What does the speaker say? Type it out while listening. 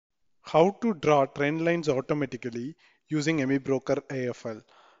How to draw trend lines automatically using Amibroker AFL.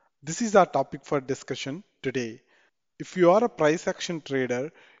 This is our topic for discussion today. If you are a price action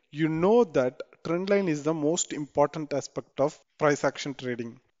trader, you know that trend line is the most important aspect of price action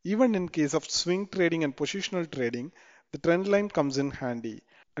trading. Even in case of swing trading and positional trading, the trend line comes in handy.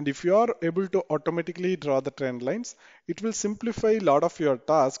 And if you are able to automatically draw the trend lines, it will simplify a lot of your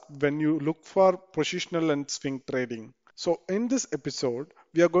task when you look for positional and swing trading. So in this episode,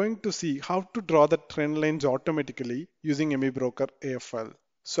 we are going to see how to draw the trend lines automatically using Amibroker AFL.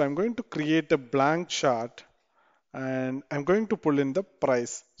 So I'm going to create a blank chart and I'm going to pull in the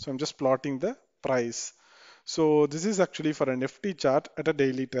price. So I'm just plotting the price. So this is actually for a Nifty chart at a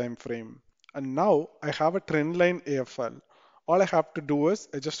daily time frame. And now I have a trend line AFL. All I have to do is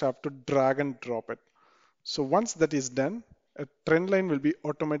I just have to drag and drop it. So once that is done, a trend line will be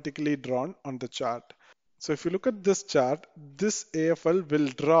automatically drawn on the chart. So if you look at this chart, this AFL will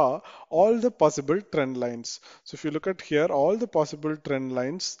draw all the possible trend lines. So if you look at here, all the possible trend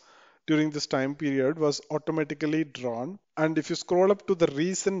lines during this time period was automatically drawn. And if you scroll up to the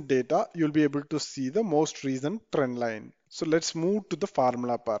recent data, you'll be able to see the most recent trend line. So let's move to the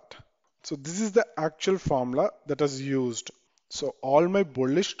formula part. So this is the actual formula that is used. So all my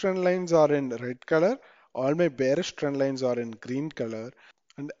bullish trend lines are in red color, all my bearish trend lines are in green color.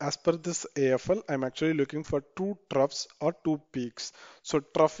 And as per this AFL, I'm actually looking for two troughs or two peaks. So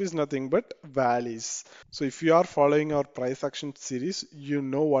trough is nothing but valleys. So if you are following our price action series, you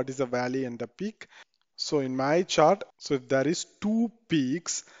know what is a valley and a peak. So in my chart, so if there is two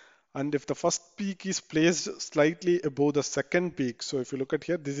peaks, and if the first peak is placed slightly above the second peak, so if you look at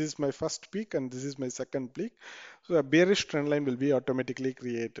here, this is my first peak and this is my second peak, so a bearish trend line will be automatically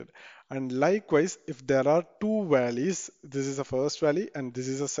created. And likewise, if there are two valleys, this is the first valley and this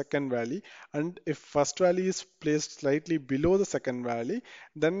is the second valley, and if first valley is placed slightly below the second valley,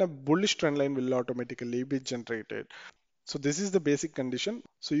 then a bullish trend line will automatically be generated. So this is the basic condition.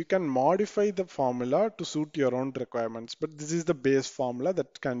 So you can modify the formula to suit your own requirements, but this is the base formula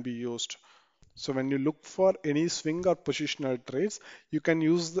that can be used. So when you look for any swing or positional trades, you can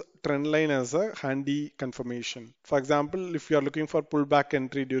use the trend line as a handy confirmation. For example, if you are looking for pullback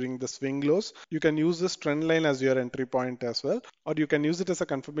entry during the swing lows, you can use this trend line as your entry point as well, or you can use it as a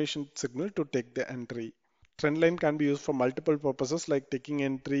confirmation signal to take the entry. Trend line can be used for multiple purposes like taking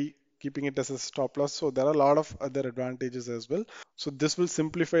entry, keeping it as a stop loss. So there are a lot of other advantages as well. So this will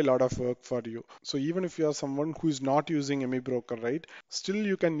simplify a lot of work for you. So even if you are someone who is not using Amibroker, right, still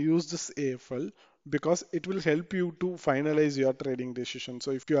you can use this AFL because it will help you to finalize your trading decision.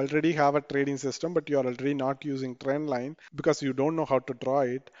 So if you already have a trading system but you are already not using trend line because you don't know how to draw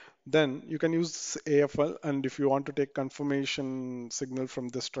it, then you can use this AFL, and if you want to take confirmation signal from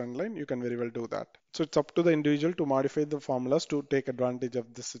this trend line, you can very well do that. So it's up to the individual to modify the formulas to take advantage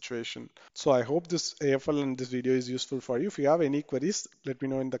of this situation. So I hope this AFL and this video is useful for you. If you have any queries, let me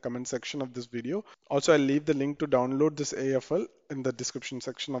know in the comment section of this video. Also, I'll leave the link to download this AFL in the description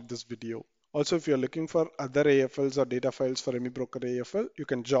section of this video. Also, if you're looking for other AFLs or data files for Amibroker AFL, you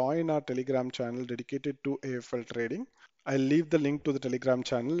can join our Telegram channel dedicated to AFL trading. I'll leave the link to the Telegram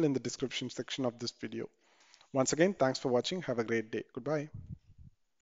channel in the description section of this video. Once again, thanks for watching. Have a great day. Goodbye.